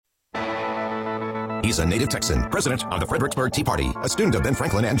He's a native Texan, president of the Fredericksburg Tea Party, a student of Ben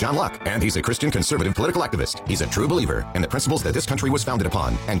Franklin and John Locke, and he's a Christian conservative political activist. He's a true believer in the principles that this country was founded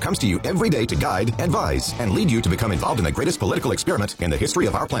upon and comes to you every day to guide, advise, and lead you to become involved in the greatest political experiment in the history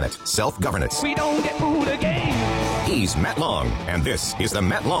of our planet, self-governance. We don't get fooled again. He's Matt Long, and this is The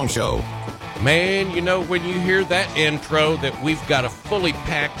Matt Long Show. Man, you know, when you hear that intro that we've got a fully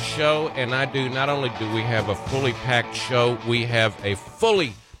packed show, and not only do we have a fully packed show, we have a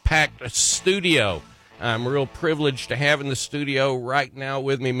fully packed studio. I'm real privileged to have in the studio right now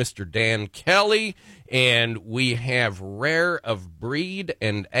with me Mr. Dan Kelly, and we have Rare of Breed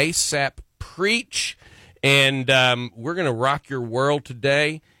and ASAP Preach, and we're going to rock your world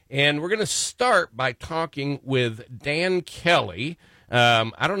today, and we're going to start by talking with Dan Kelly.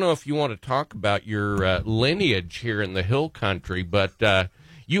 I don't know if you want to talk about your lineage here in the Hill Country, but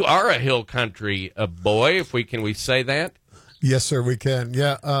you are a Hill Country boy, if we say that? Yes, sir, we can.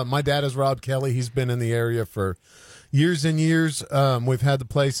 Yeah, my dad is Rob Kelly. He's been in the area for years and years. We've had the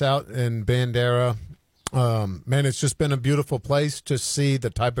place out in Bandera. Man, it's just been a beautiful place to see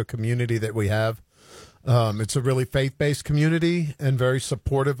the type of community that we have. It's a really faith-based community and very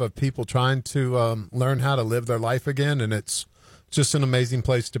supportive of people trying to learn how to live their life again, and it's just an amazing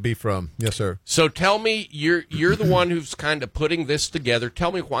place to be from. Yes, sir. So tell me, you're the one who's kind of putting this together.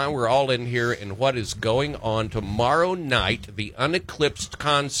 Tell me why we're all in here and what is going on tomorrow night, the Uneclipsed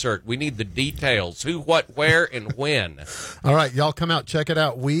concert. We need the details. Who, what, where, and when. All right, y'all come out, check it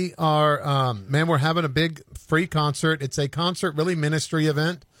out. We are, we're having a big free concert. It's a concert, really ministry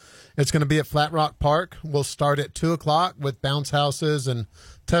event. It's going to be at Flat Rock Park. We'll start at 2 o'clock with bounce houses and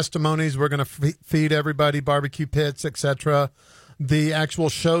testimonies. We're going to feed everybody, barbecue pits, etc. The actual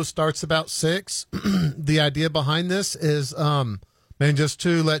show starts about 6. The idea behind this is, just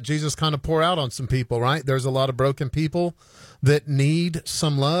to let Jesus kind of pour out on some people, right? There's a lot of broken people that need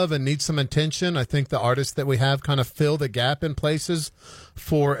some love and need some attention. I think the artists that we have kind of fill the gap in places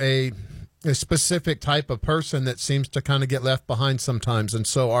for a specific type of person that seems to kind of get left behind sometimes. And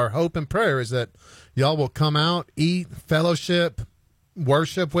so our hope and prayer is that y'all will come out, eat, fellowship,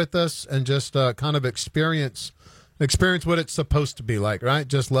 worship with us, and just kind of experience what it's supposed to be like, right?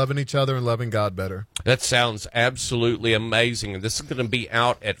 Just loving each other and loving God better. That sounds absolutely amazing. And this is going to be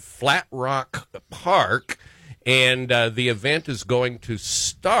out at Flat Rock Park, and the event is going to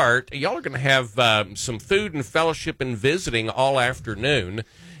start. Y'all are going to have some food and fellowship and visiting all afternoon,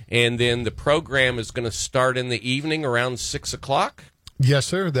 and then the program is going to start in the evening around 6 o'clock? Yes,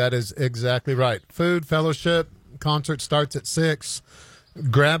 sir. That is exactly right. Food, fellowship, concert starts at 6.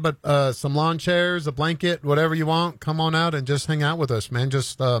 Grab some lawn chairs, a blanket, whatever you want. Come on out and just hang out with us, man.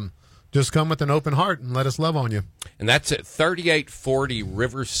 Just come with an open heart and let us love on you. And that's at 3840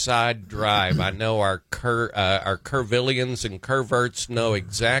 Riverside Drive. I know our Curvillians and Curverts know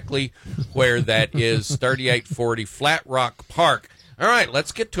exactly where that is, 3840 Flat Rock Park. All right,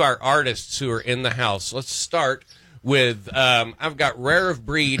 let's get to our artists who are in the house. Let's start with, I've got Rare of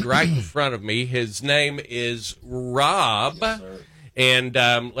Breed right in front of me. His name is Rob. Yes, and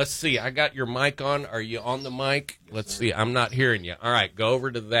let's see, I got your mic on. Are you on the mic? Let's see, I'm not hearing you. All right, go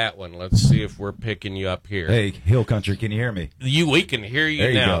over to that one. Let's see if we're picking you up here. Hey, Hill Country, can you hear me? We can hear you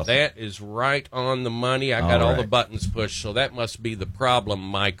there now. You go. That is right on the money. I got all the buttons pushed, so that must be the problem,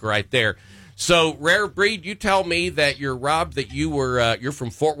 Mike, right there. So, Rare Breed, you tell me that you're Rob, that you're from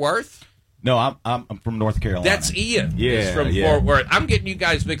Fort Worth? No, I'm from North Carolina. That's Ian. Yeah, He's from Fort Worth. I'm getting you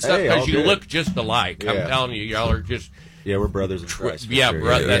guys mixed up because you good. look just alike. Yeah. I'm telling you, y'all are just... Yeah, we're brothers in Christ. Yeah, sure.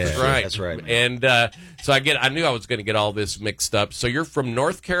 That's right. That's right. Man. And so I knew I was going to get all this mixed up. So you're from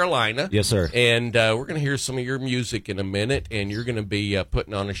North Carolina. Yes, sir. And we're going to hear some of your music in a minute, and you're going to be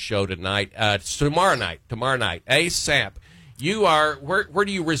putting on a show tonight. Tomorrow night. ASAP. You are, where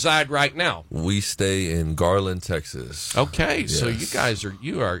do you reside right now? We stay in Garland, Texas. Okay, yes. So you guys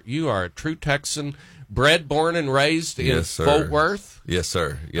you are a true Texan, bred, born, and raised in Fort Worth? Yes,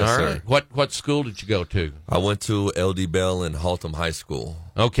 sir. Yes, All sir. Right. What school did you go to? I went to LD Bell and Haltom High School.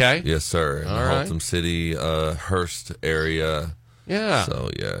 Okay. Yes, sir. In the right. Haltom City, Hearst area. Yeah. So,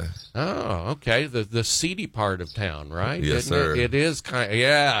 yeah. Oh, okay. The seedy part of town, right? Yes, sir. It is kind of,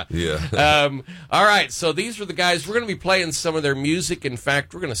 yeah. Yeah. All right. So these are the guys. We're going to be playing some of their music. In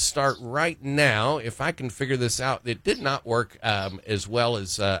fact, we're going to start right now. If I can figure this out, it did not work as well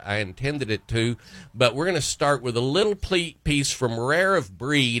as I intended it to, but we're going to start with a little piece from Rare of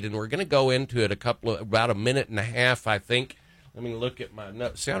Breed, and we're going to go into it about a minute and a half, I think. Let me look at my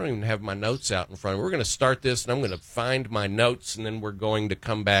notes. See, I don't even have my notes out in front of me. We're going to start this, and I'm going to find my notes, and then we're going to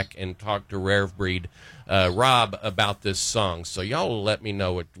come back and talk to Rare of Breed, Rob, about this song. So y'all let me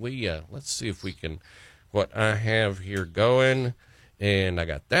know what let's see if we can, what I have here going And I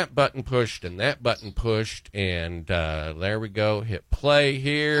got that button pushed and that button pushed, and there we go. Hit play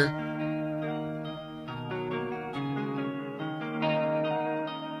here.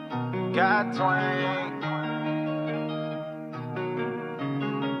 God twang.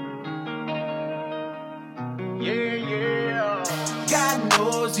 Yeah, yeah. God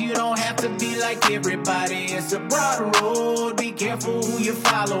knows you don't have to be like everybody. It's a broad road. Be careful who you're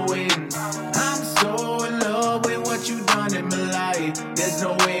following. I'm so in love with what you've done in my life. There's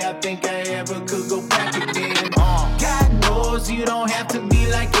no way I think I ever could go back again. God knows you don't have to be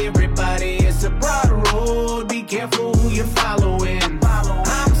like everybody. It's a broad road. Be careful who you're following.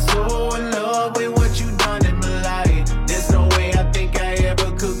 I'm so in love with what you've done in my life. There's no way I think I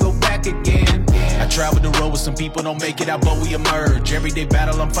ever could go back again. I traveled the road with some people don't make it out, but we emerge. Everyday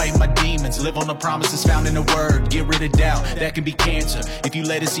battle, I'm fighting my demons. Live on the promises found in the word. Get rid of doubt, that can be cancer. If you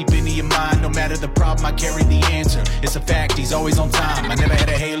let it seep into your mind, no matter the problem, I carry the answer. It's a fact, he's always on time. I never had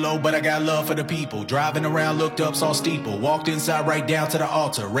a halo, but I got love for the people. Driving around, looked up, saw steeple. Walked inside, right down to the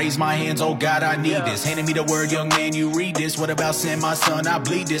altar. Raised my hands, oh God, I need this. Handed me the word, young man, you read this. What about sin, my son? I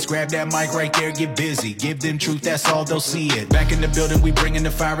bleed this. Grab that mic right there, get busy. Give them truth, that's all they'll see it. Back in the building, we bringing the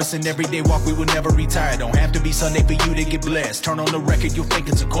virus. And everyday walk, we will never retire. Don't have to be Sunday for you to get blessed. Turn on the record, you'll think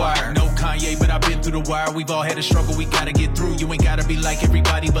it's a choir. No Kanye, but I've been through the wire. We've all had a struggle, we gotta get through. You ain't gotta be like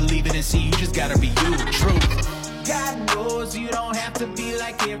everybody, believe it and see. You just gotta be you, truth. God knows you don't have to be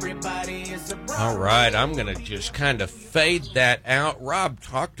like everybody. It's a broad All right, I'm going to just kind of fade that out. Rob,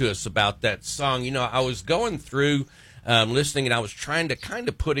 talk to us about that song. You know, I was going through listening, and I was trying to kind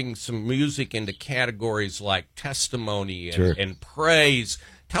of putting some music into categories like testimony and, Sure. and praise.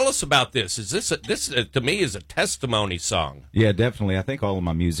 Tell us about this. Is this to me is a testimony song? Yeah, definitely. I think all of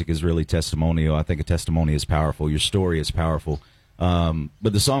my music is really testimonial. I think a testimony is powerful. Your story is powerful.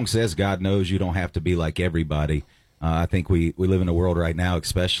 But the song says, God knows you don't have to be like everybody. I think we live in a world right now,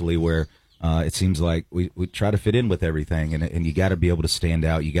 especially where it seems like we try to fit in with everything, and you got to be able to stand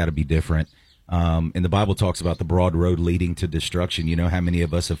out. You got to be different. And the Bible talks about the broad road leading to destruction. You know how many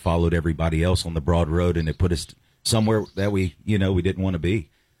of us have followed everybody else on the broad road, and it put us somewhere that we didn't want to be.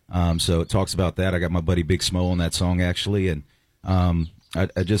 So it talks about that. I got my buddy Big Smo on that song actually, and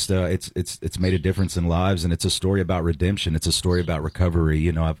I just it's made a difference in lives, and it's a story about redemption. It's a story about recovery.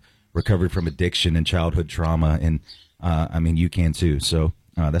 You know, I've recovered from addiction and childhood trauma, and I mean you can too. So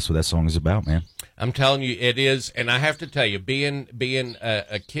that's what that song is about, man. I'm telling you, it is, and I have to tell you, being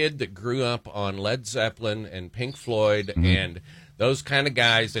a kid that grew up on Led Zeppelin and Pink Floyd and those kind of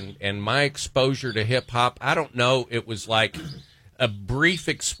guys, and my exposure to hip hop, I don't know, it was like a brief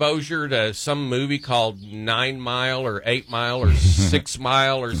exposure to some movie called 9 Mile or 8 Mile or 6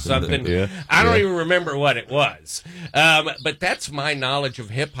 Mile or something. I don't even remember what it was. But that's my knowledge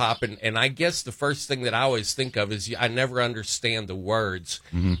of hip hop. And I guess the first thing that I always think of is I never understand the words.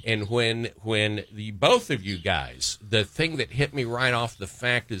 And when both of you guys, the thing that hit me right off the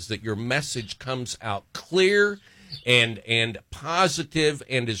fact is that your message comes out clear and positive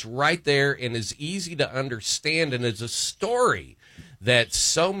and is right there and is easy to understand and is a story that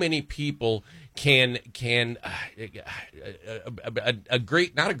so many people can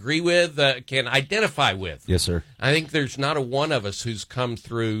agree with, can identify with. Yes, sir. I think there's not a one of us who's come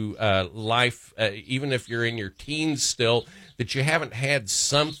through life, even if you're in your teens still, that you haven't had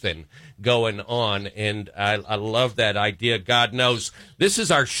something going on. And I love that idea. God knows this is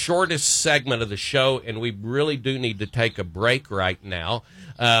our shortest segment of the show, and we really do need to take a break right now.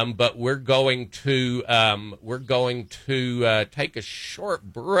 But we're going to take a short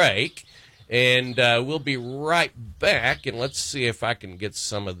break. And we'll be right back, and let's see if I can get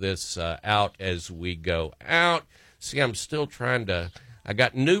some of this out as we go out. See, I'm still trying to, I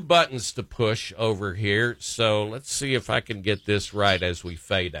got new buttons to push over here, so let's see if I can get this right as we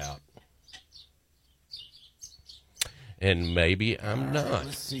fade out. And maybe I'm not.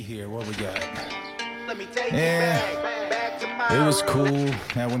 Let's see here, what we got. Let me take Yeah, back to my it was cool.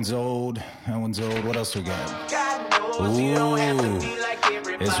 That one's old. What else we got? God knows you don't have to be like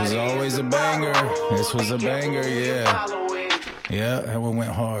everybody. This was always a banger. This was a banger, yeah. Yeah, that one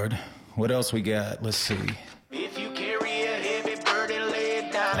went hard. What else we got? Let's see. If you carry a heavy burden, lay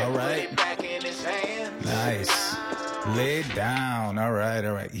it down and All put right. it back in his hands. Nice. Lay it down. All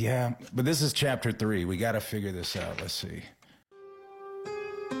right. Yeah, but this is chapter 3. We got to figure this out. Let's see.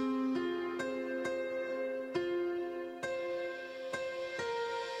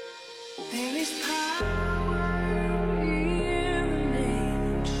 There is power in the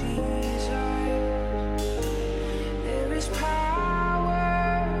name of Jesus. There is power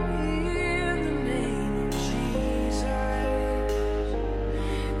in the name of Jesus.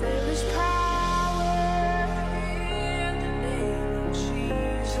 There is power in the name of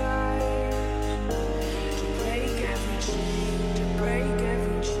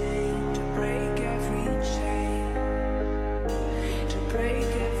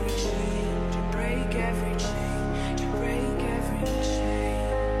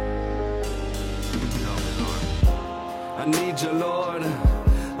I need you, Lord.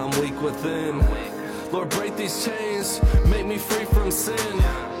 I'm weak within. Lord, break these chains, make me free from sin.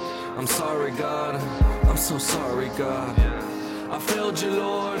 I'm sorry, God. I'm so sorry, God. I failed you,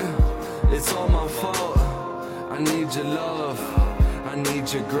 Lord. It's all my fault. I need your love. I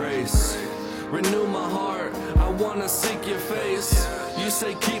need your grace. Renew my heart. I wanna seek your face. You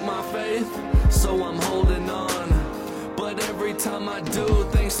say keep my faith, so I'm holding on. But every time I do,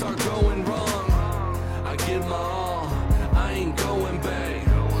 things start going wrong. I give my all. I ain't going back.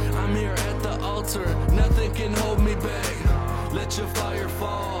 I'm here at the altar. Nothing can hold me back. Let your fire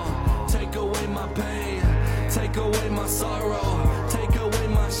fall. Take away my pain. Take away my sorrow. Take away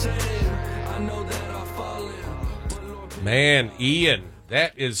my shame. I know that I've fallen. But Lord, Man, Ian,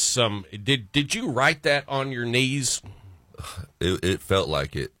 that is some. Did you write that on your knees? It felt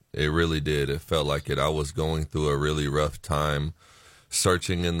like it. It really did. It felt like it. I was going through a really rough time,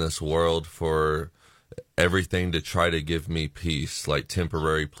 searching in this world for everything to try to give me peace, like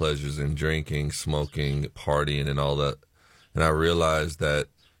temporary pleasures in drinking, smoking, partying, and all that. And I realized that,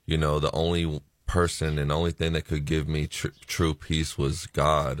 you know, the only person and only thing that could give me true peace was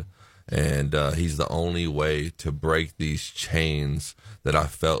God. And he's the only way to break these chains that I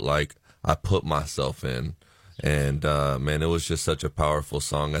felt like I put myself in. And, man, it was just such a powerful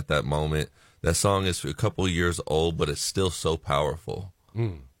song at that moment. That song is a couple years old, but it's still so powerful.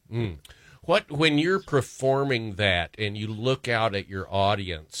 When you're performing that and you look out at your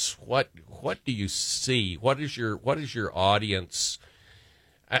audience, what do you see? What is your audience?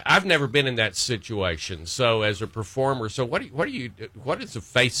 I've never been in that situation. So as a performer, so what does the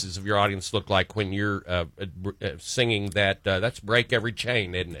faces of your audience look like when you're singing that? That's Break Every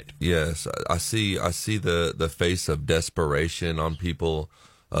Chain, isn't it? Yes, I see the face of desperation on people.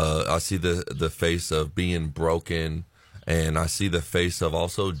 I see the face of being broken, and I see the face of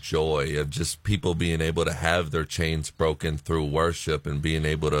also joy of just people being able to have their chains broken through worship and being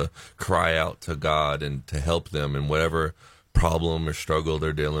able to cry out to God and to help them in whatever problem or struggle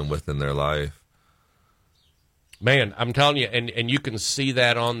they're dealing with in their life. Man, I'm telling you, and you can see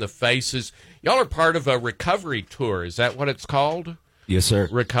that on the faces. Y'all are part of a recovery tour. Is that what it's called? Yes, sir.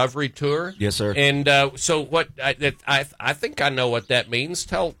 Recovery tour? Yes, sir. And so what, I think I know what that means.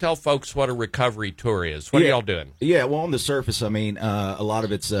 Tell folks what a recovery tour is. What are y'all doing? Yeah, well, on the surface, I mean, a lot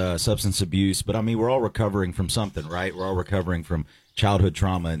of it's substance abuse, but I mean, we're all recovering from something, right? We're all recovering from childhood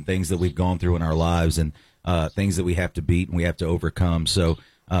trauma and things that we've gone through in our lives and things that we have to beat and we have to overcome. So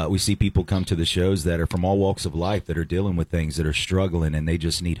we see people come to the shows that are from all walks of life that are dealing with things, that are struggling, and they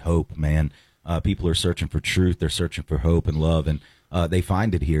just need hope, man. People are searching for truth. They're searching for hope and love, and they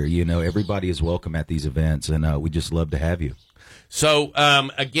find it here. You know, everybody is welcome at these events, and we just love to have you. So,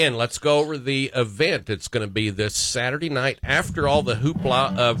 again, let's go over the event. It's going to be this Saturday night after all the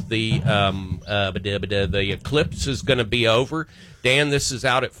hoopla of the eclipse is going to be over. Dan, this is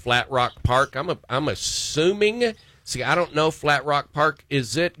out at Flat Rock Park. I'm assuming. See, I don't know Flat Rock Park.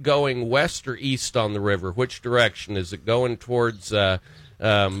 Is it going west or east on the river? Which direction is it going towards?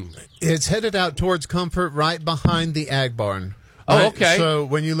 It's headed out towards Comfort, right behind the Ag Barn. Oh, Right? okay. So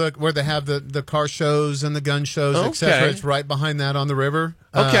when you look where they have the car shows and the gun shows, etc., it's right behind that on the river.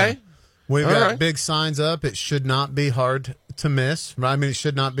 Okay. We've All got right. big signs up. It should not be hard to miss. I mean, it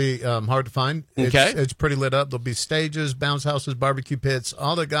should not be hard to find. Okay. It's pretty lit up. There'll be stages, bounce houses, barbecue pits,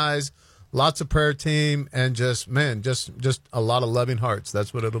 all the guys, lots of prayer team, and just a lot of loving hearts.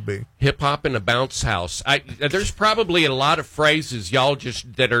 That's what it'll be. Hip hop in a bounce house. There's probably a lot of phrases y'all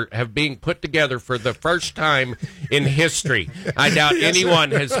just that have being put together for the first time in history. I doubt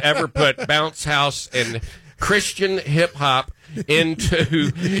anyone has ever put bounce house and Christian hip hop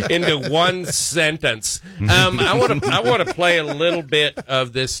into one sentence. I want to play a little bit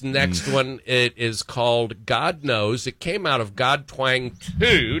of this next one. It is called God Knows. It came out of God Twang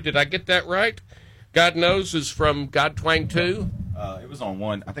 2. Did I get that right? God Knows is from God Twang 2? It was on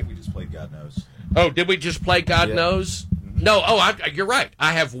one. I think we just played God Knows. Oh, did we just play God Knows? No, you're right.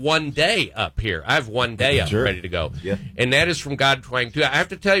 I have One Day up here. I have One Day up ready to go. Yeah. And that is from God Twang 2. I have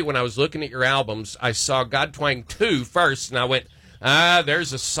to tell you, when I was looking at your albums, I saw God Twang 2 first, and I went,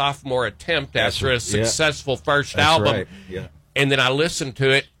 there's a sophomore attempt after a successful first album. Right. Yeah. And then I listened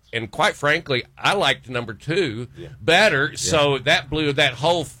to it, and quite frankly, I liked number 2 better. So that blew that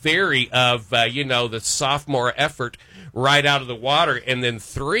whole theory of, the sophomore effort right out of the water. And then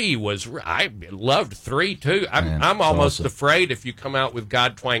 3 was, I loved 3 too. I'm almost awesome. afraid if you come out with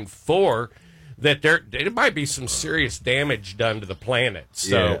God Twang 4 that there might be some serious damage done to the planet.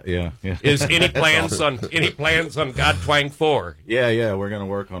 So, yeah. is any plans on God Twang 4? Yeah, we're gonna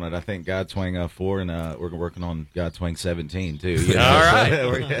work on it. I think God Twang 4, and we're working on God Twang 17 too. All right,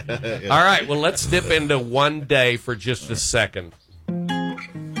 all right. Well, let's dip into One Day for just a second.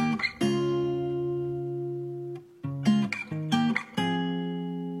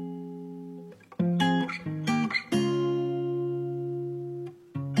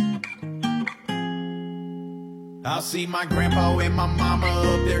 I'll see my grandpa and my mama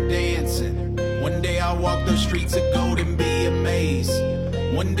up there dancing. One day I'll walk the streets of gold and be amazed.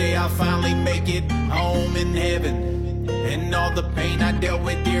 One day I'll finally make it home in heaven. And all the pain I dealt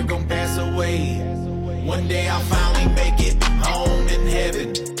with here gon' pass away. One day I'll finally make it home in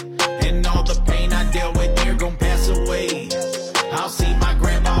heaven. And all the pain I dealt with here gon' pass away. I'll see my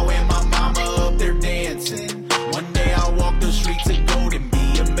grandpa and my mama up there dancing. One day I'll walk the streets of gold and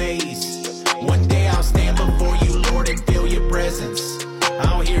be amazed. One day I'll stand before you, Lord, and feel your presence.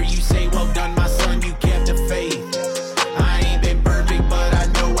 I'll hear you say, well done, my son, you kept the faith. I ain't been perfect, but I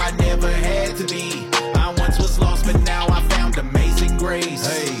know I never had to be. I once was lost, but now I found amazing grace.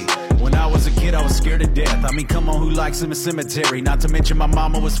 Hey, when I was a kid, I was scared to death. I mean, come on, who likes in a cemetery? Not to mention my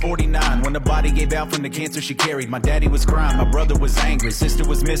mama was 49 when the body gave out from the cancer she carried. My daddy was crying, my brother was angry, sister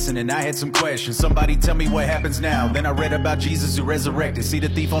was missing, and I had some questions. Somebody tell me what happens now. Then I read about Jesus who resurrected. See the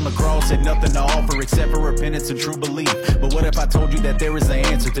thief on the cross had nothing to offer except for repentance and true belief. But what if I told you that there is an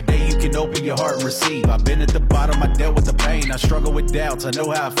answer? Today you can open your heart and receive. I've been at the bottom, I dealt with the pain, I struggle with doubts, I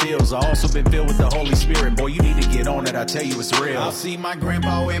know how it feels. I also been filled with the Holy Spirit. Boy, you need to get on it, I tell you it's real. I'll see my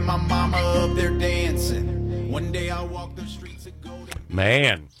grandpa and my mama up there dancing. One day I'll walk the streets of gold.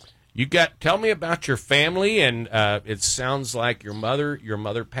 Man, tell me about your family, and it sounds like your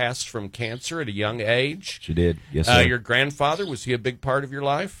mother passed from cancer at a young age. She did, yes, sir. Your grandfather, was he a big part of your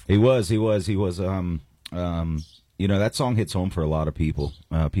life? He was. You know, that song hits home for a lot of people.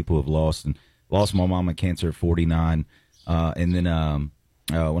 People have lost my mom to cancer at 49, and then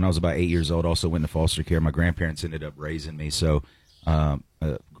when I was about 8 years old, also went into foster care. My grandparents ended up raising me, so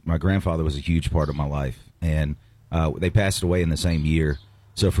my grandfather was a huge part of my life, and they passed away in the same year.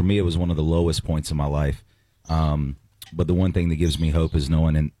 So for me, it was one of the lowest points in my life. But the one thing that gives me hope is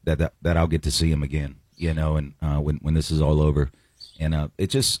knowing that I'll get to see him again, you know, and when this is all over. And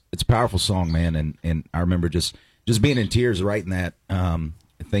it's a powerful song, man. And I remember just being in tears writing that,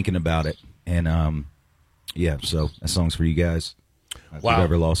 thinking about it. And yeah, so that song's for you guys. If you've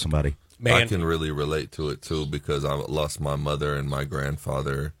ever lost somebody. Man. I can really relate to it too, because I lost my mother and my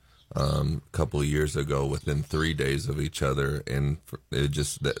grandfather a couple of years ago within 3 days of each other, and it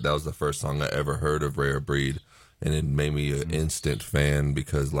just that was the first song I ever heard of Rare Breed, and it made me an instant fan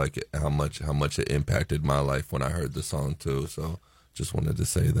because like how much it impacted my life when I heard the song too. So just wanted to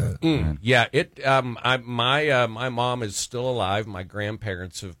say that. Yeah, my mom is still alive. My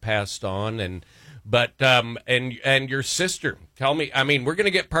grandparents have passed on, and your sister, tell me, I mean, we're going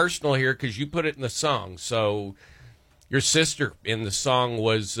to get personal here because you put it in the song. So your sister in the song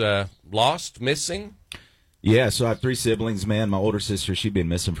was lost, missing? Yeah, so I have 3 siblings, man. My older sister, she'd been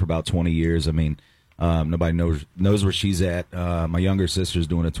missing for about 20 years. I mean, nobody knows where she's at. My younger sister's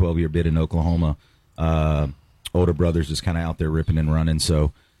doing a 12-year bid in Oklahoma. Older brother's just kind of out there ripping and running.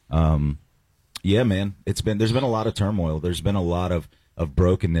 So, yeah, man, there's been a lot of turmoil. There's been a lot of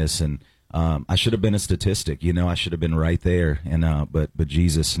brokenness, and I should have been a statistic, you know. I should have been right there, and but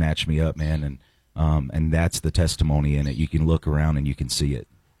Jesus snatched me up, man, and that's the testimony in it. You can look around and you can see it.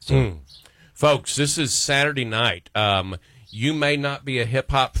 So, folks, this is Saturday night. You may not be a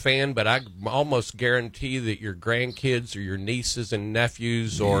hip hop fan, but I almost guarantee that your grandkids or your nieces and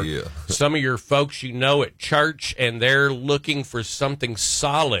nephews or some of your folks you know at church, and they're looking for something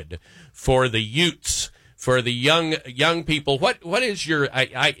solid for the youths, for the young people. What is your?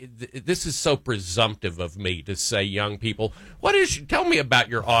 This is so presumptive of me to say young people. Tell me about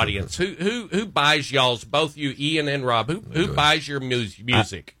your audience. Who buys y'all's, both you, Ian and Rob? Who buys your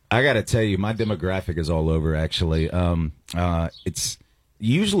music? I got to tell you, my demographic is all over, actually. It's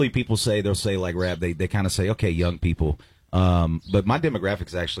usually they'll say like rap, they kind of say, okay, young people. But my demographic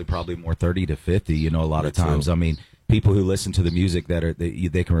is actually probably more 30 to 50, you know, a lot of times. I mean, people who listen to the music that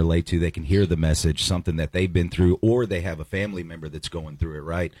they can relate to, they can hear the message, something that they've been through, or they have a family member that's going through it,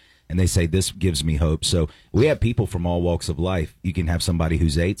 right? And they say, this gives me hope. So we have people from all walks of life. You can have somebody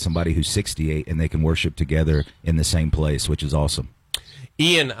who's 8, somebody who's 68, and they can worship together in the same place, which is awesome.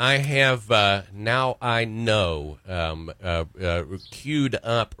 Ian, I have Now I Know queued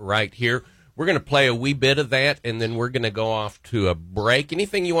up right here. We're going to play a wee bit of that, and then we're going to go off to a break.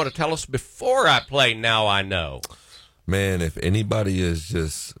 Anything you want to tell us before I play Now I Know? Man, if anybody is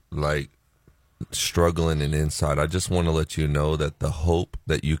just like struggling and inside, I just want to let you know that the hope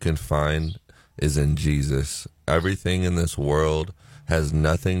that you can find is in Jesus. Everything in this world has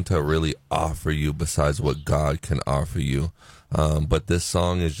nothing to really offer you besides what God can offer you. But this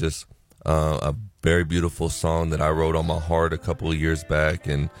song is just a very beautiful song that I wrote on my heart a couple of years back,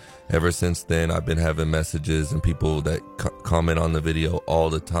 and ever since then I've been having messages and people that comment on the video all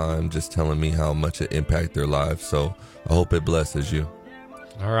the time just telling me how much it impacted their lives. So I hope it blesses you.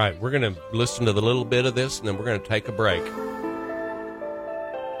 All right, we're going to listen to the little bit of this, and then we're going to take a break.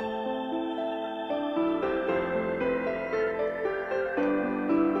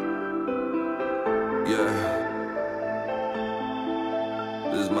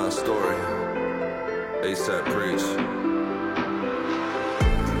 This is my story. ASAP Preach.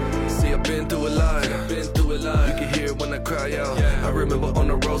 See, I've been through a lot. You can hear it when I cry out. I remember on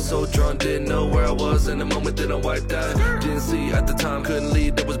the road so drunk, didn't know where I was in the moment, then I wiped out. Didn't see at the time, couldn't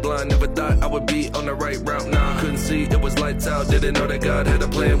lead, that was blind. Never thought I would be on the right route now. Couldn't see, it was lights out. Didn't know that God had a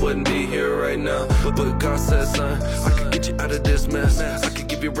plan, wouldn't be here right now. But God said, son, I could get you out of this mess. I could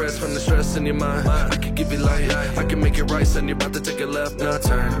give you rest from the stress in your mind. I could give you light, I can make it right, son. You're about to take a left, now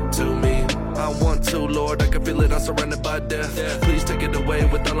turn to me. I want to, Lord, I can feel it, I'm surrounded by death. Please take it away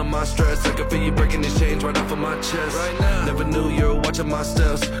with all of my stress. I can feel you breaking these chains right off of my chest. Never knew you were watching my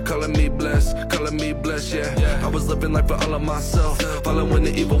steps. Calling me blessed, yeah. I was living life for all of myself. Following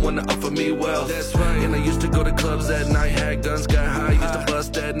the evil one to offer me wealth. And I used to go to clubs at night, had guns, got high, used to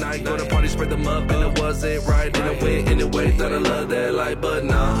bust at night. Go to parties, spread them up, and it wasn't right. And I went anyway, thought I loved that life. But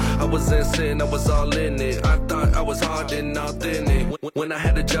nah, I was in sin, I was all in it. I thought I was hard and authentic. When I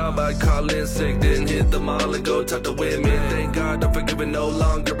had a job, I'd call in sick, then hit the mall and go talk to women. Thank God I'm forgiven no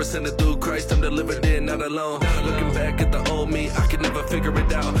longer. Ascended through Christ, I'm delivered in, not alone. Looking back at the old me, I could never figure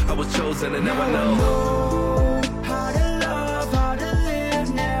it out. I was chosen and now I know How to love, how to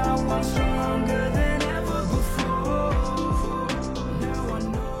live now. I'm stronger than ever before. Now I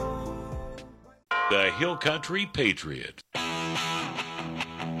know. The Hill Country Patriot.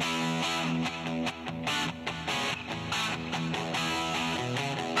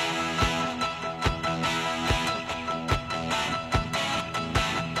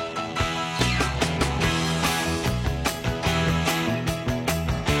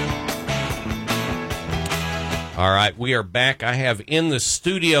 All right, we are back. I have in the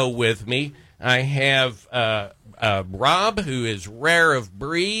studio with me, I have Rob, who is Rare of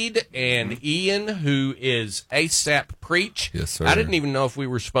Breed, and Ian, who is ASAP Preach. Yes, sir. I didn't even know if we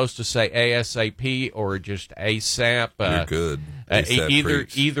were supposed to say ASAP or just ASAP. You're good. ASAP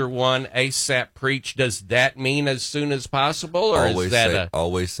Preach. Either one, ASAP Preach. Does that mean as soon as possible, or is that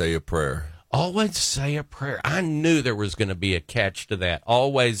always say a prayer? Always say a prayer. I knew there was going to be a catch to that.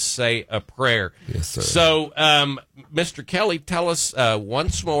 Always say a prayer. Yes, sir. So, Mr. Kelly, tell us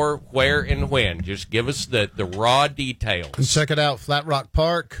once more where and when. Just give us the raw details. And check it out, Flat Rock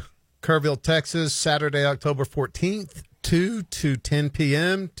Park, Kerrville, Texas, Saturday, October 14th, 2 to 10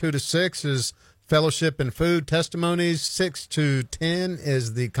 p.m. 2 to 6 is fellowship and food testimonies. 6 to 10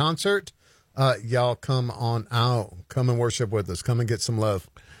 is the concert. Y'all come on out. Come and worship with us. Come and get some love.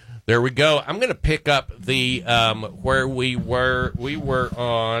 There we go. I'm going to pick up the where we were. We were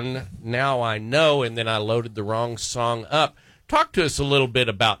on Now I Know, and then I loaded the wrong song up. Talk to us a little bit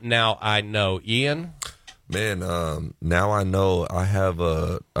about Now I Know, Ian. Man, Now I Know, I have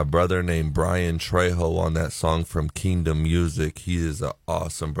a brother named Brian Trejo on that song from Kingdom Music. He is an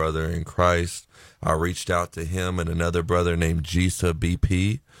awesome brother in Christ. I reached out to him and another brother named Jisa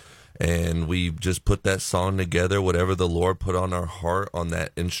BP. And we just put that song together, whatever the Lord put on our heart on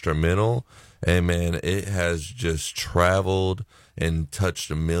that instrumental. And, man, it has just traveled and touched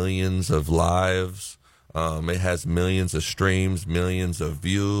millions of lives. It has millions of streams, millions of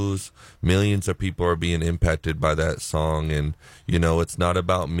views. Millions of people are being impacted by that song. And, you know, it's not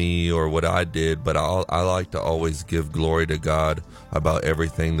about me or what I did, but I like to always give glory to God about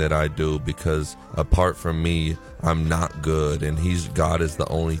everything that I do, because apart from me, I'm not good. And God is the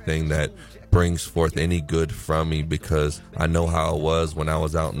only thing that brings forth any good from me, because I know how it was when I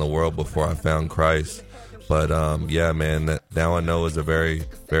was out in the world before I found Christ. But, yeah, man, that Now I Know is a very,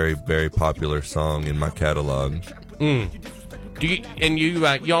 very, very popular song in my catalog. Y'all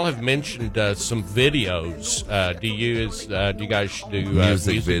have mentioned some videos. Do you guys do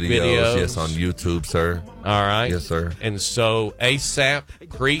music videos? Yes, on YouTube, sir. All right. Yes, sir. And so ASAP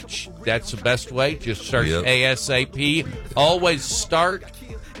Preach, that's the best way. Just search ASAP. Always start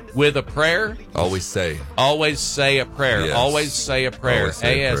with a prayer. Always say a prayer. Yes. Always say a prayer.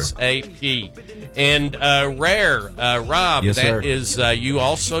 ASAP. And Rare, Rob, yes, that sir. is, you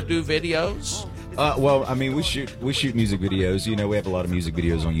also do videos? Well, I mean, we shoot music videos. You know, we have a lot of music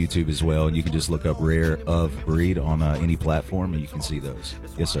videos on YouTube as well, and you can just look up Rare of Breed on any platform, and you can see those.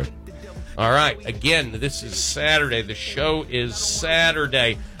 Yes, sir. All right. Again, this is Saturday. The show is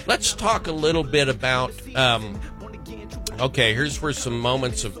Saturday. Let's talk a little bit about. Okay, here's where some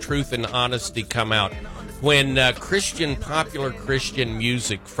moments of truth and honesty come out. When popular Christian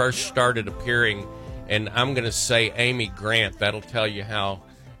music first started appearing, and I'm going to say Amy Grant, that'll tell you how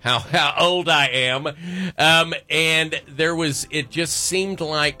old I am. And it just seemed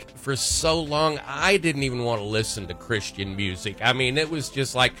like for so long I didn't even want to listen to Christian music. I mean, it was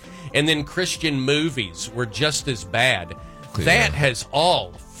just like, and then Christian movies were just as bad. Yeah. That has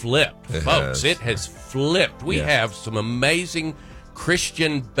all flipped, folks. It has flipped. We have some amazing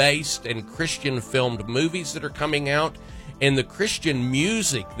Christian-based and Christian-filmed movies that are coming out, and the Christian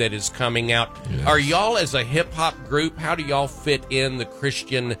music that is coming out. Yes. Are y'all, as a hip-hop group, how do y'all fit in the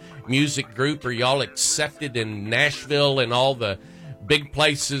Christian music group? Are y'all accepted in Nashville and all the big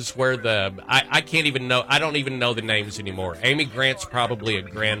places where I can't even know, I don't even know the names anymore. Amy Grant's probably a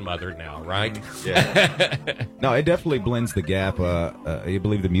grandmother now, right? Yeah. No, it definitely blends the gap. I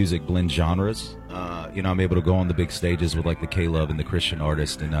believe the music blends genres. I'm able to go on the big stages with like the K-Love and the Christian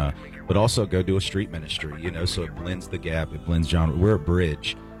artist, and but also go do a street ministry, so it blends the gap, it blends genre. We're a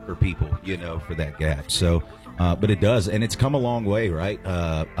bridge for people, for that gap. So, but it does, and it's come a long way, right?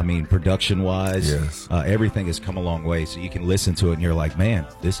 I mean, production-wise, yes. Everything has come a long way. So you can listen to it and you're like, man,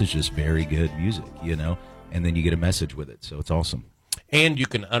 this is just very good music, and then you get a message with it. So it's awesome. And you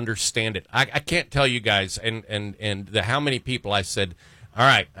can understand it. I can't tell you guys, and how many people I said, all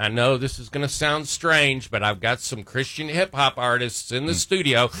right, I know this is going to sound strange, but I've got some Christian hip-hop artists in the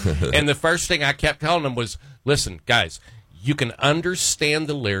studio, and the first thing I kept telling them was, listen, guys, you can understand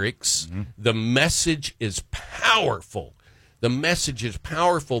the lyrics. Mm-hmm. The message is powerful. The message is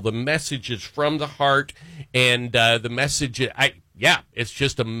powerful. The message is from the heart, and the message, it's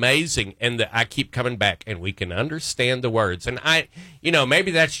just amazing. And I keep coming back, and we can understand the words. And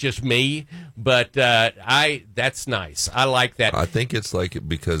maybe that's just me, but that's nice. I like that. I think it's like,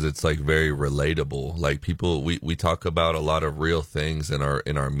 because it's like very relatable. Like people, we talk about a lot of real things in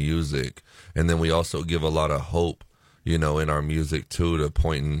our music, and then we also give a lot of hope, in our music too, to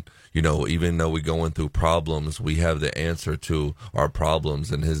pointing, even though we're going through problems, we have the answer to our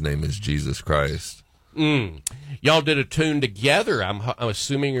problems, and his name is Jesus Christ. Y'all did a tune together. I'm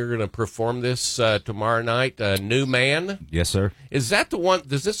assuming you're going to perform this tomorrow night, New Man? Yes, sir. Is that the one,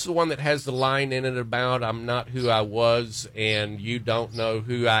 is this the one that has the line in it about, I'm not who I was and you don't know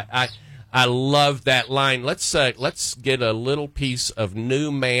who I love that line. Let's get a little piece of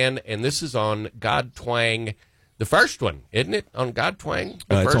New Man, and this is on God Twang, the first one, isn't it? On God Twang?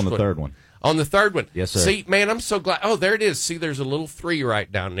 It's on the third one. On the third one. Yes, sir. See, man, I'm so glad. Oh, there it is. See, there's a little 3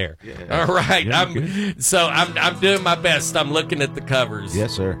 right down there. Yeah. All right. Yeah, I'm doing my best. I'm looking at the covers.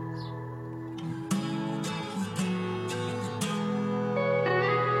 Yes, sir.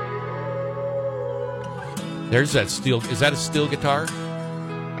 There's that steel. Is that a steel guitar?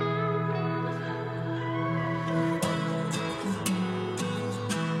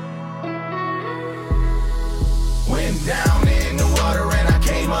 Went down in the water and I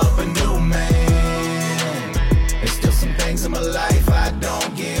came up a new man. There's still some things in my life I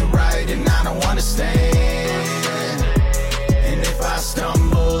don't get right and I don't understand. And if I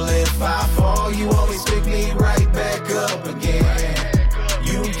stumble, if I fall, you always pick me right back up again.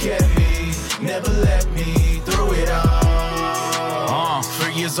 You kept me, never let me through it all. For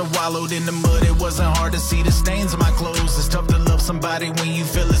years I wallowed in the mud, it wasn't hard to see the stains on my clothes. It's tough to love somebody when you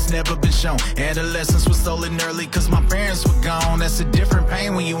feel it's never been shown. Adolescence was stolen early cause my parents were gone. That's a different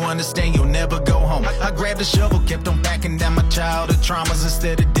pain when you understand you'll never go home. I grabbed a shovel, kept on backing down my childhood traumas.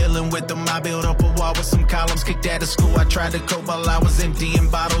 Instead of dealing with them, I built up a wall with some columns. Kicked out of school, I tried to cope while I was emptying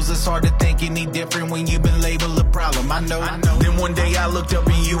bottles. It's hard to think any different when you've been labeled a problem. I know. Then one day I looked up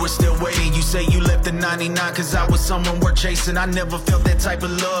and you were still waiting. You say you left the 99 cause I was someone worth chasing. I never felt that type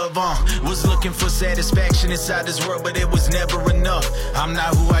of love, was looking for satisfaction inside this world, but it was never enough. I'm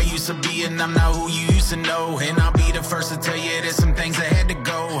not who I used to be and I'm not who you used to know. And I'll be the first to tell you there's some things that had to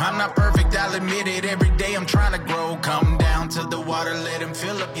go. I'm not perfect, I'll admit it. Every day I'm trying to grow. Come down to the water, let him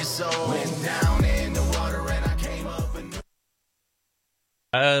fill up your soul. Went down in the water and I came up and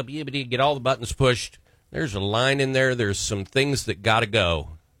Get all the buttons pushed. There's a line in there. There's some things that gotta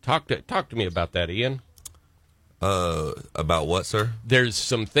go. Talk to me about that, Ian. About what, sir? There's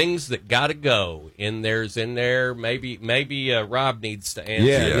some things that gotta go. There's in there. Maybe Rob needs to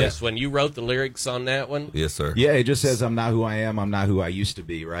answer this one. You wrote the lyrics on that one? Yes, sir. Yeah, it just says, I'm not who I am. I'm not who I used to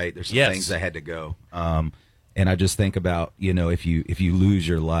be, right? There's some things that had to go. And I just think about, if you lose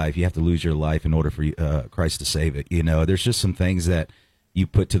your life, you have to lose your life in order for Christ to save it. There's just some things that you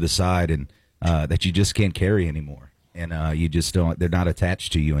put to the side and that you just can't carry anymore. And you just don't, they're not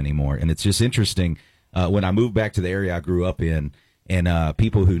attached to you anymore. And it's just interesting. When I moved back to the area I grew up in, and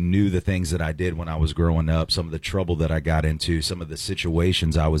people who knew the things that I did when I was growing up, some of the trouble that I got into, some of the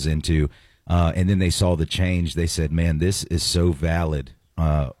situations I was into, and then they saw the change, they said, man, this is so valid.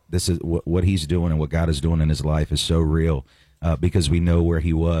 This is what he's doing and what God is doing in his life is so real, because we know where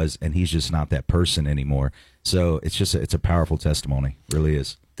he was and he's just not that person anymore. So it's a powerful testimony. It really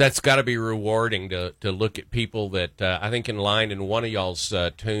is. That's got to be rewarding to look at people that I think in line in one of y'all's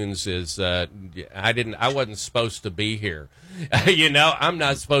tunes is I wasn't supposed to be here. I'm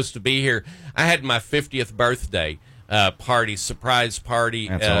not supposed to be here. I had my 50th birthday surprise party.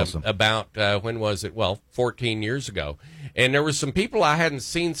 That's awesome. About when was it? Well, 14 years ago. And there were some people I hadn't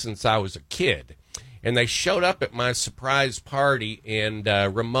seen since I was a kid. And they showed up at my surprise party, and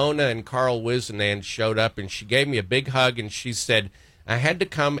Ramona and Carl Wisenan showed up, and she gave me a big hug, and she said, I had to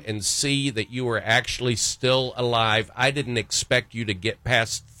come and see that you were actually still alive. I didn't expect you to get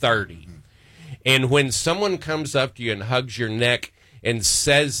past 30. And when someone comes up to you and hugs your neck and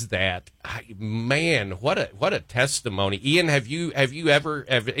says that, man, what a testimony. Ian, have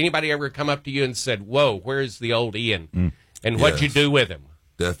anybody ever come up to you and said, whoa, where's the old Ian? And what'd you do with him?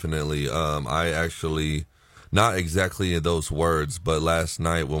 Definitely. I actually, not exactly in those words, but last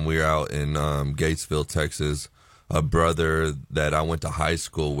night when we were out in Gatesville, Texas, a brother that I went to high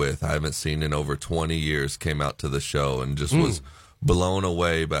school with, I haven't seen in over 20 years, came out to the show and just was blown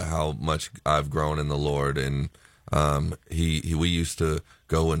away by how much I've grown in the Lord. And we used to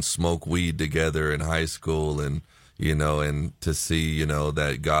go and smoke weed together in high school, and and to see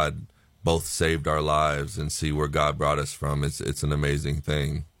that God both saved our lives and see where God brought us from, it's an amazing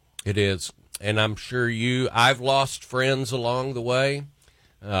thing. It is. And I'm sure I've lost friends along the way.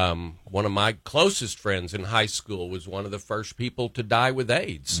 One of my closest friends in high school was one of the first people to die with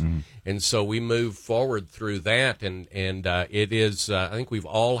AIDS. And so we moved forward through that, and it is, I think we've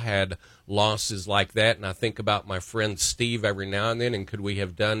all had losses like that, and I think about my friend Steve every now and then,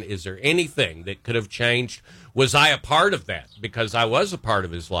 and is there anything that could have changed? Was I a part of that? Because I was a part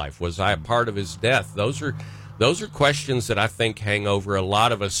of his life. Was I a part of his death? Those are questions that I think hang over a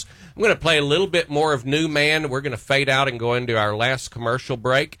lot of us. I'm going to play a little bit more of New Man. We're going to fade out and go into our last commercial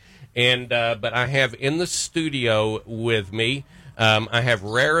break. But I have in the studio with me, I have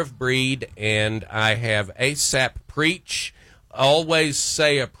Rare of Breed, and I have ASAP Preach, Always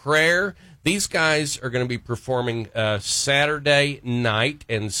Say a Prayer. These guys are going to be performing Saturday night,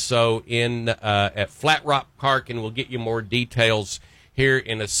 and so at Flat Rock Park, and we'll get you more details here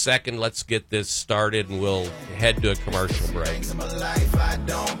in a second. Let's get this started, and we'll head to a commercial break. Things in my life I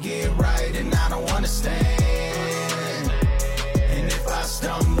don't get right, and I don't understand. And if I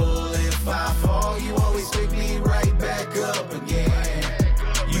stumble, if I fall, you always pick me right back up again.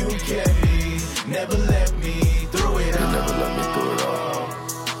 You kept me, never let me through it all. Never let me through it all.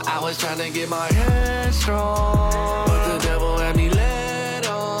 I was trying to get my head strong, but the devil had me led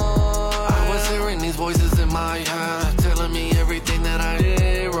on. I was hearing these voices in my head telling me everything that I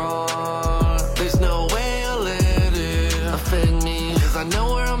did wrong. There's no way I'll let it affect me, cause I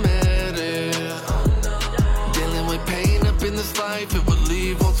know where I'm headed. Dealing with pain up in this life, it will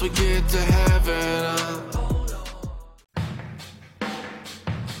leave once we get to heaven.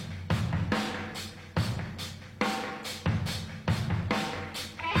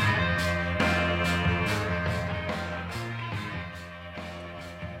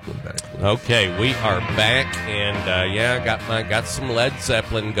 Okay, we are back, and got some Led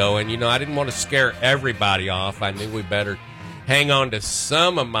Zeppelin going. I didn't want to scare everybody off. I knew we better hang on to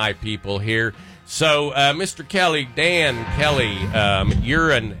some of my people here. So, Mr. Kelly, Dan Kelly, you're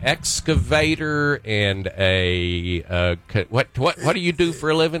an excavator and what do you do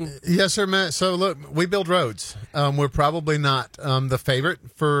for a living? Yes, sir, Matt. So, look, we build roads. We're probably not the favorite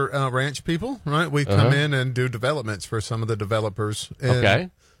for ranch people, right? We come in and do developments for some of the developers.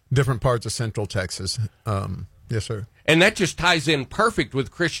 Okay. Different parts of Central Texas. Yes, sir. And that just ties in perfect with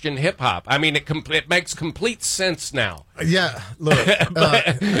Christian hip hop. I mean, it makes complete sense now. Yeah, look,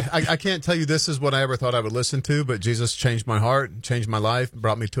 I can't tell you this is what I ever thought I would listen to, but Jesus changed my heart, changed my life,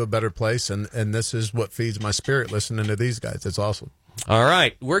 brought me to a better place, and this is what feeds my spirit, listening to these guys. It's awesome. All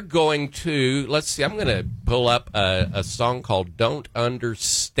right, we're going to, let's see, I'm going to pull up a song called Don't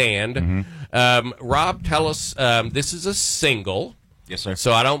Understand. Rob, tell us, this is a single. Yes, sir.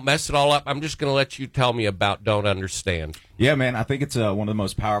 So I don't mess it all up. I'm just going to let you tell me about Don't Understand. Yeah, man, I think it's one of the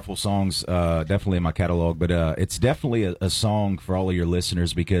most powerful songs definitely in my catalog, but it's definitely a song for all of your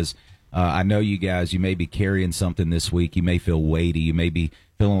listeners because I know you guys, you may be carrying something this week. You may feel weighty. You may be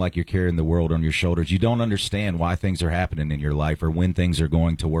feeling like you're carrying the world on your shoulders. You don't understand why things are happening in your life or when things are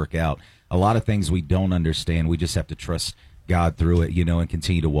going to work out. A lot of things we don't understand. We just have to trust God through it, and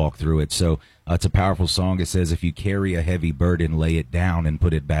continue to walk through it. So it's a powerful song. It says, if you carry a heavy burden, lay it down and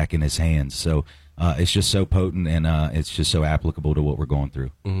put it back in his hands. So it's just so potent, and it's just so applicable to what we're going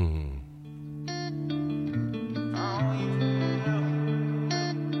through.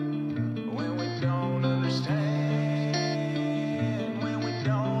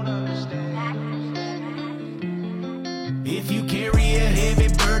 If you carry a heavy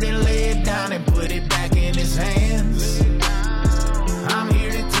burden, lay it down and put it back in his hands. I'm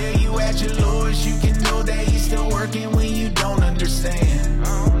here to tell you at your lowest, you can know that he's still working when you don't understand.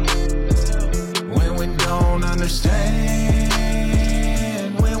 When we don't understand.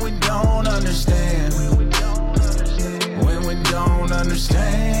 When we don't understand. When we don't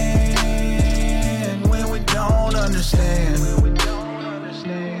understand. When we don't understand.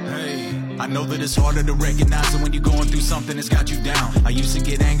 I know that it's harder to recognize it when you're going through something that's got you down. I used to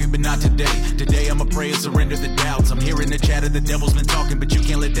get angry, but not today. Today I'ma pray and surrender the doubts. I'm hearing the chatter, the devil's been talking, but you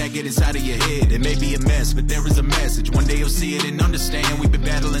can't let that get inside of your head. It may be a mess, but there is a message. One day you'll see it and understand. We've been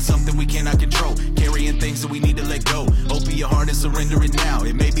battling something we cannot control, carrying things that we need to let go. Open your heart and surrender it now.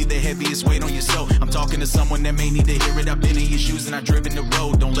 It may be the heaviest weight on your soul. I'm talking to someone that may need to hear it. I've been in your shoes and I've driven the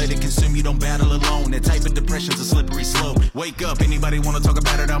road. Don't let it consume you, don't battle alone. That type of depression's a slippery slope. Wake up, anybody wanna talk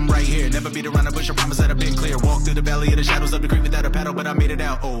about it? I'm right here. Never beat around the bush, I promise that I've been clear. Walk through the valley of the shadows of the creek without a paddle, but I made it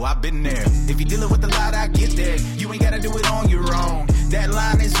out. Oh, I've been there. If you're dealing with a lot, I get there. You ain't gotta do it on your own. That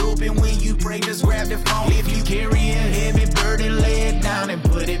line is open when you pray, just grab the phone. If you carry a heavy burden, lay it down and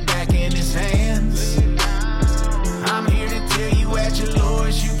put it back in his hands. I'm here to tell you at your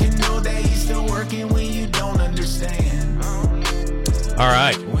lowest, you can know that he's still working when you don't understand. All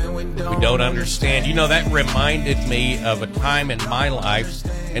right. We don't understand. That reminded me of a time in my life.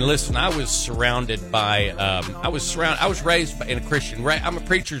 And listen, I was surrounded by, I was raised in a Christian, I'm a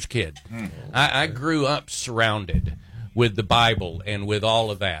preacher's kid. I grew up surrounded with the Bible and with all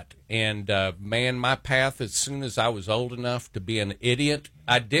of that. And, man, my path, as soon as I was old enough to be an idiot,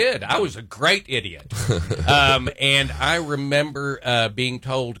 I did. I was a great idiot. And I remember being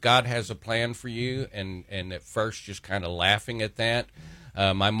told God has a plan for you, and at first just kind of laughing at that.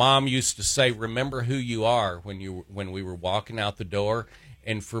 My mom used to say, remember who you are when we were walking out the door.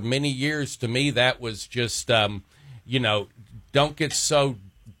 And for many years, to me, that was just, don't get so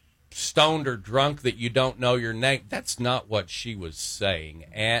stoned or drunk that you don't know your name. That's not what she was saying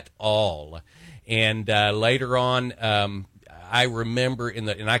at all. And later on, I remember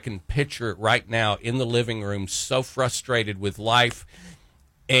and I can picture it right now in the living room, so frustrated with life.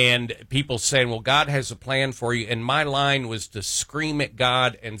 And people saying, well, God has a plan for you. And my line was to scream at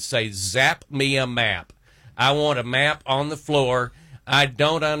God and say, zap me a map. I want a map on the floor. I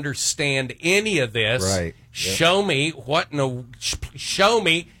don't understand any of this. Right. Yep. Show me show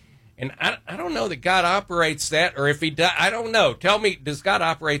me. And I don't know that God operates that, or if he does, I don't know. Tell me, does God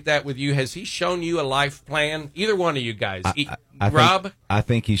operate that with you? Has he shown you a life plan? Either one of you guys. Rob? I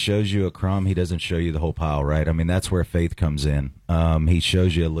think he shows you a crumb. He doesn't show you the whole pile, right? I mean, that's where faith comes in. He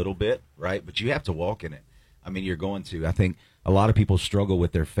shows you a little bit, right? But you have to walk in it. I mean, you're going to. I think a lot of people struggle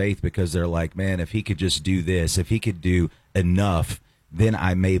with their faith because they're like, man, if he could just do this, if he could do enough, then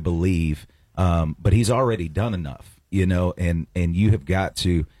I may believe. But he's already done enough, and you have got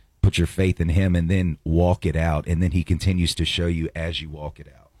to put your faith in him and then walk it out, and then he continues to show you as you walk it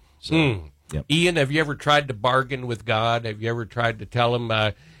out. So, yep. Ian, have you ever tried to bargain with God? Have you ever tried to tell him,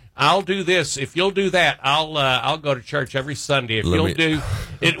 I'll do this if you'll do that? I'll go to church every Sunday if you'll do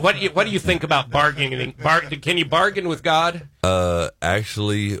it. What do you think about bargaining? Can you bargain with God?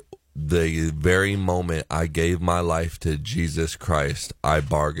 Actually, the very moment I gave my life to Jesus Christ, I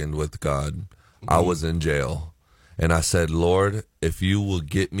bargained with God. Mm-hmm. I was in jail. And I said, Lord, if you will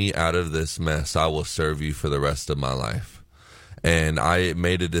get me out of this mess, I will serve you for the rest of my life. And I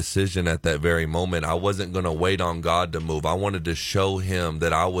made a decision at that very moment. I wasn't going to wait on God to move. I wanted to show him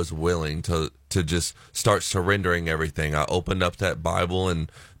that I was willing to just start surrendering everything. I opened up that Bible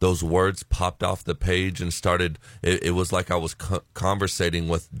and those words popped off the page and started. It was like I was conversating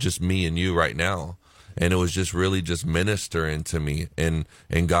with just me and you right now. And it was just really just ministering to me. And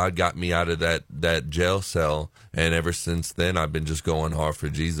God got me out of that jail cell. And ever since then, I've been just going hard for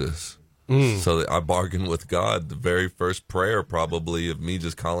Jesus. So I bargained with God. The very first prayer probably of me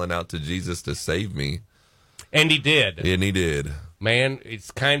just calling out to Jesus to save me. And he did. And he did. Man,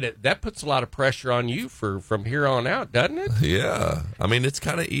 it's that puts a lot of pressure on you from here on out, doesn't it? Yeah. I mean, it's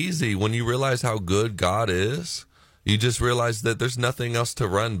kind of easy when you realize how good God is. you just realize that there's nothing else to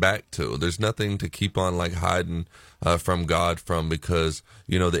run back to. There's nothing to keep on like hiding from God from, because,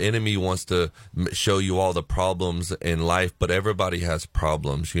 you know, the enemy wants to show you all the problems in life, but everybody has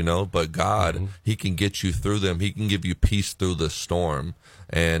problems, you know, but God, he can get you through them. He can give you peace through the storm.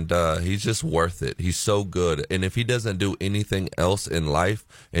 And he's just worth it. He's so good. And if he doesn't do anything else in life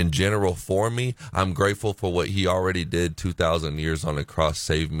in general for me, I'm grateful for what he already did 2,000 years on the cross,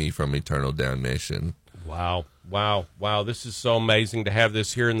 saved me from eternal damnation. Wow. This is so amazing to have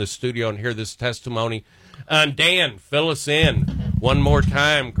this here in the studio and hear this testimony. Dan, fill us in one more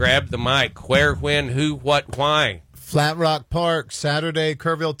time. Grab the mic. Where, when, who, what, why? Flat Rock Park, Saturday,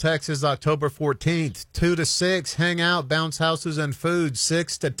 Kerrville, Texas, October 14th, 2 to 6, hang out, bounce houses and food,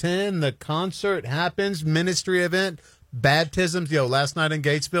 6 to 10, the concert happens, ministry event, baptisms. Last night in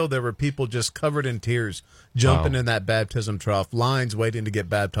Gatesville, there were people just covered in tears, jumping in that baptism trough, lines waiting to get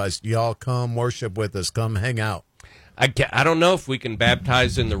baptized. Y'all come worship with us, come hang out. I don't know if we can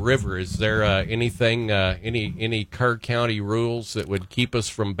baptize in the river. Is there anything, any Kerr County rules that would keep us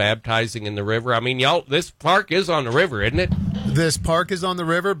from baptizing in the river? I mean, y'all, this park is on the river, isn't it? This park is on the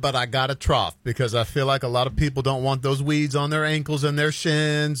river, but I got a trough because I feel like a lot of people don't want those weeds on their ankles and their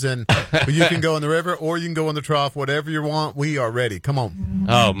shins. And you can go in the river or you can go in the trough, whatever you want. We are ready. Come on.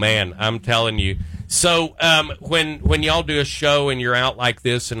 Oh, man, I'm telling you. So when y'all do a show and you're out like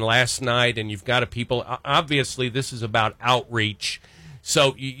this, and last night, and you've got people, obviously this is about outreach.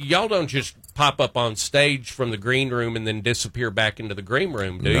 So y'all don't just pop up on stage from the green room and then disappear back into the green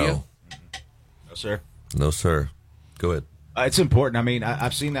room, do you? No, sir. No, sir. Go ahead. It's important. I mean,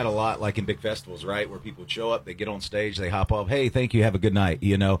 I've seen that a lot, like in big festivals, right, where people show up, they get on stage, they hop off. Hey, thank you, have a good night.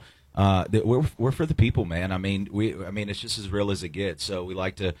 You know, we're for the people, man. I mean, it's just as real as it gets. So we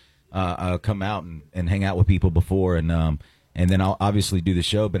like to come out and hang out with people before, and then I'll obviously do the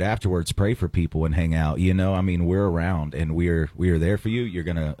show, but afterwards pray for people and hang out. You know, I mean, we're around and we are there for you. You're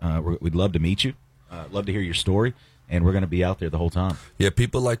gonna we'd love to meet you, love to hear your story. And we're going to be out there the whole time. Yeah,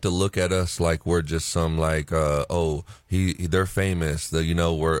 people like to look at us like we're just some like, they're famous.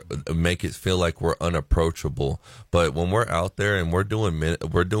 We're make it feel like we're unapproachable. But when we're out there and we're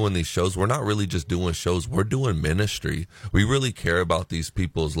doing these shows, we're not really just doing shows. We're doing ministry. We really care about these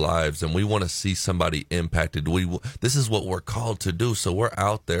people's lives, and we want to see somebody impacted. This is what we're called to do. So we're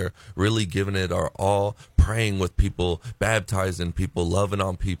out there really giving it our all, praying with people, baptizing people, loving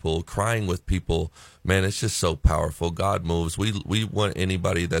on people, crying with people. Man, it's just so powerful. God moves. We want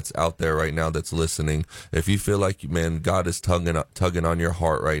anybody that's out there right now that's listening. If you feel like, man, God is tugging on your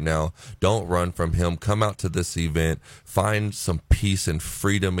heart right now, don't run from him. Come out to this event. Find some peace and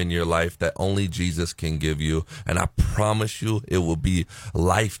freedom in your life that only Jesus can give you. And I promise you, it will be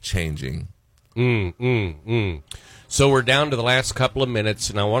life-changing. So we're down to the last couple of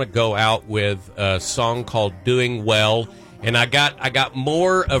minutes, and I want to go out with a song called Doing Well. And I got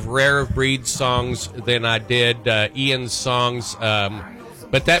more of Rare of Breed songs than I did Ian's songs,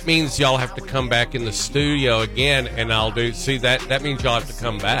 but that means y'all have to come back in the studio again, and I'll do. See, that means y'all have to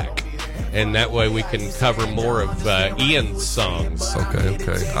come back, and that way we can cover more of Ian's songs.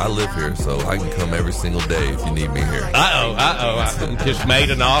 Okay. I live here, so I can come every single day if you need me here. I just made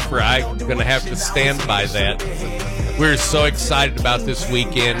an offer. I'm going to have to stand by that. We're so excited about this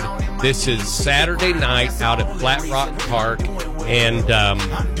weekend. This is Saturday night out at Flat Rock Park, and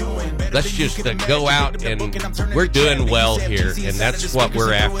let's just go out, and we're doing well here, and that's what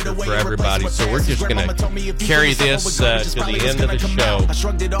we're after for everybody. So we're just going to carry this to the end of the show.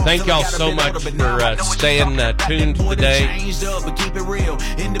 Thank y'all so much for staying tuned today. Keep it real,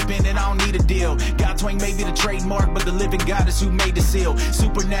 independent, I don't need a deal. God Twang may be the trademark, but the living God is who made the seal.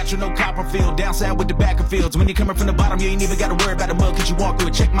 Supernatural, no Copperfield, down south with the back of fields. When you're coming from the bottom, you ain't even got to worry about the mud, cause you walk through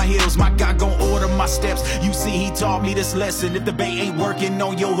it. Check my heels, my God gon' order my steps. You see, he taught me this lesson. If the bait ain't working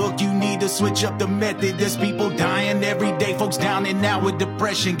on your hook, you need to switch up the method. There's people dying every day, folks down and out with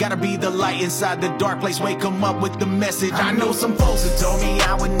depression. Gotta be the light inside the dark place, wake them up with the message. I know some folks that told me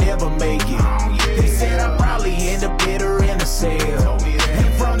I would never make it. They said I'd probably end up bitter in a cell.